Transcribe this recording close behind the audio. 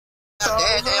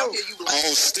down here, you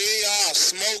Oh, Steve, I'll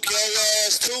smoke your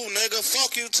ass too, nigga.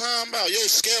 Fuck you talking about. Yo,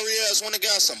 scary ass when it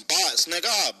got some bots, nigga.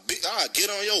 I'll get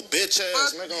on your bitch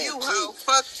ass, fuck nigga. You, hoe.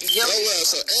 Fuck yo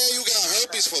ass. And you got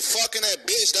herpes for fucking that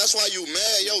bitch. That's why you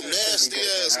mad. Yo, nasty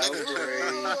ass, nigga.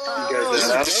 You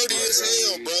dirty as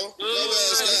hell, bro. Your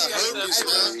ass got herpes,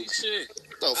 man.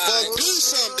 The fuck? Do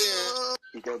something.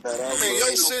 I mean,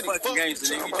 your city, fuck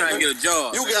gangster, nigga. You trying to get a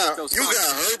job. You got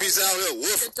herpes out here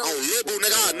with on Libel,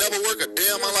 nigga. I never work a day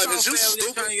in my life. Is you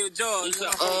stupid? Trying to get a job.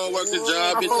 I don't work the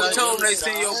job. I told them they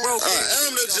see your broke. I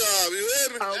am the job. You hear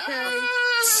me? Okay.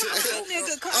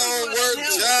 I don't work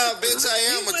job, bitch. I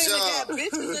am a job.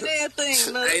 Bitches and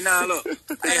everything. Look. Hey, nah, look.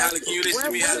 Hey, Holly, can you listen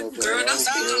to me? Girl, that's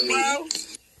good, bro.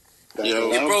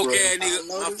 Yo, you broke ass nigga.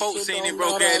 My folks seen you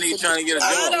broke ass nigga trying to get a job.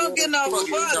 I don't get no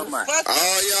fuck.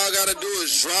 All y'all gotta do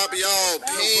is drop y'all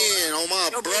pen on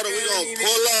my brother. We gonna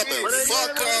pull up and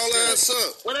fuck all ass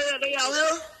up. What they out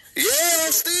here?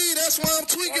 Yeah, Steve, that's why I'm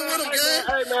tweaking with him, gang.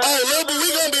 Oh, Libel,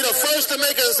 we gonna be the first to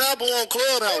make an example on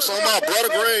Clubhouse on my brother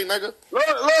Gray, nigga.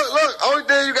 Look. Only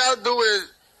thing you gotta do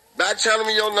is back channel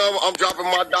me your number. I'm dropping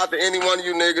my dot to any one of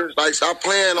you niggas. Like, stop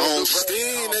playing on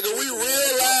Steve, nigga. We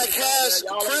real live crash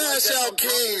out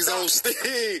kings on Steve.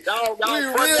 We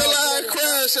real live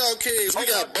crash out kings. We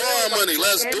got bar money.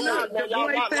 Let's do it. The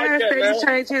boy Thursday, he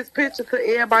changed his picture to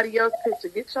everybody else's picture.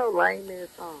 Get your lame ass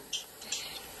on.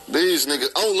 These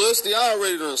niggas. Oh, Lusty, I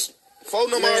already done. Phone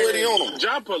number already on them.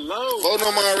 Drop a low. Phone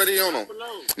number already on them.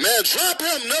 Man, drop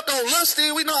him. Nook on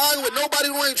Lusty. We not arguing with nobody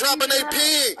who ain't dropping their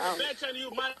pin.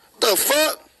 The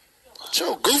fuck? Get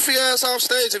your goofy ass off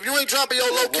stage. If you ain't dropping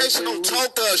your location, don't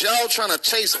talk to us. Y'all trying to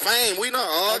chase fame. We not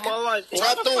arguing.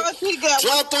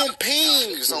 Drop them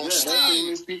pings on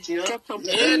stage.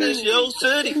 Yeah, that's your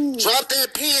city. Drop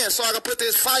that pen so I can put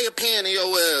this fire pen in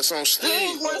your ass on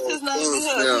stage. What's his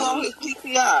name? On his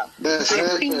PTR. That's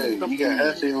Hefe. You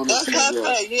got Hefe on the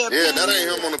PTR. Yeah, that ain't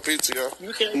him on the PTR.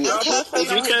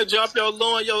 You can't drop your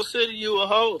low in your city, you a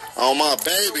hoe. Oh, my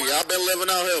baby. I've been living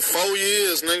out here 4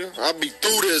 years, nigga. I be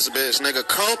through this bitch, nigga.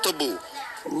 Comfortable.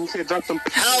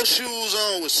 House shoes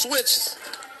on with switches.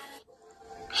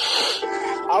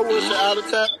 I wish the out of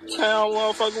town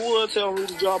motherfucker would tell me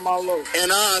to drop my low.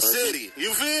 In our city.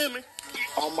 You feel me?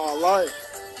 On my life.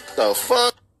 The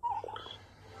fuck?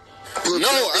 No,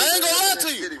 I ain't gonna lie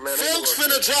to you. Folks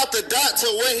finna drop the dot to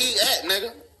where he at,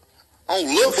 nigga. On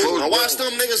Libel. Now watch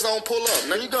them niggas don't pull up,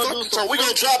 nigga. So we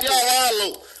gonna drop y'all high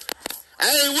low. I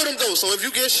ain't with them though, so if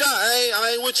you get shot,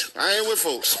 I ain't with you. I ain't with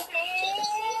folks.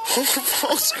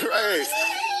 Folks great.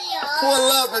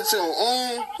 Pull up at your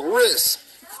own risk.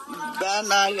 Bye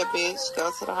now, you bitch.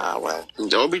 Go to the highway.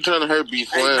 Don't be trying to hurt B.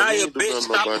 Hey, now your bitch,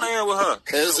 stop playing with her.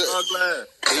 Is it?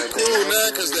 He cool now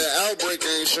because that outbreak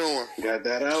ain't showing. Got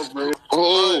that outbreak.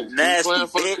 Oh, nasty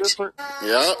bitch.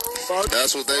 Yup.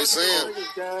 That's what they saying.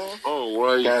 Oh,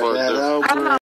 why you got that outbreak.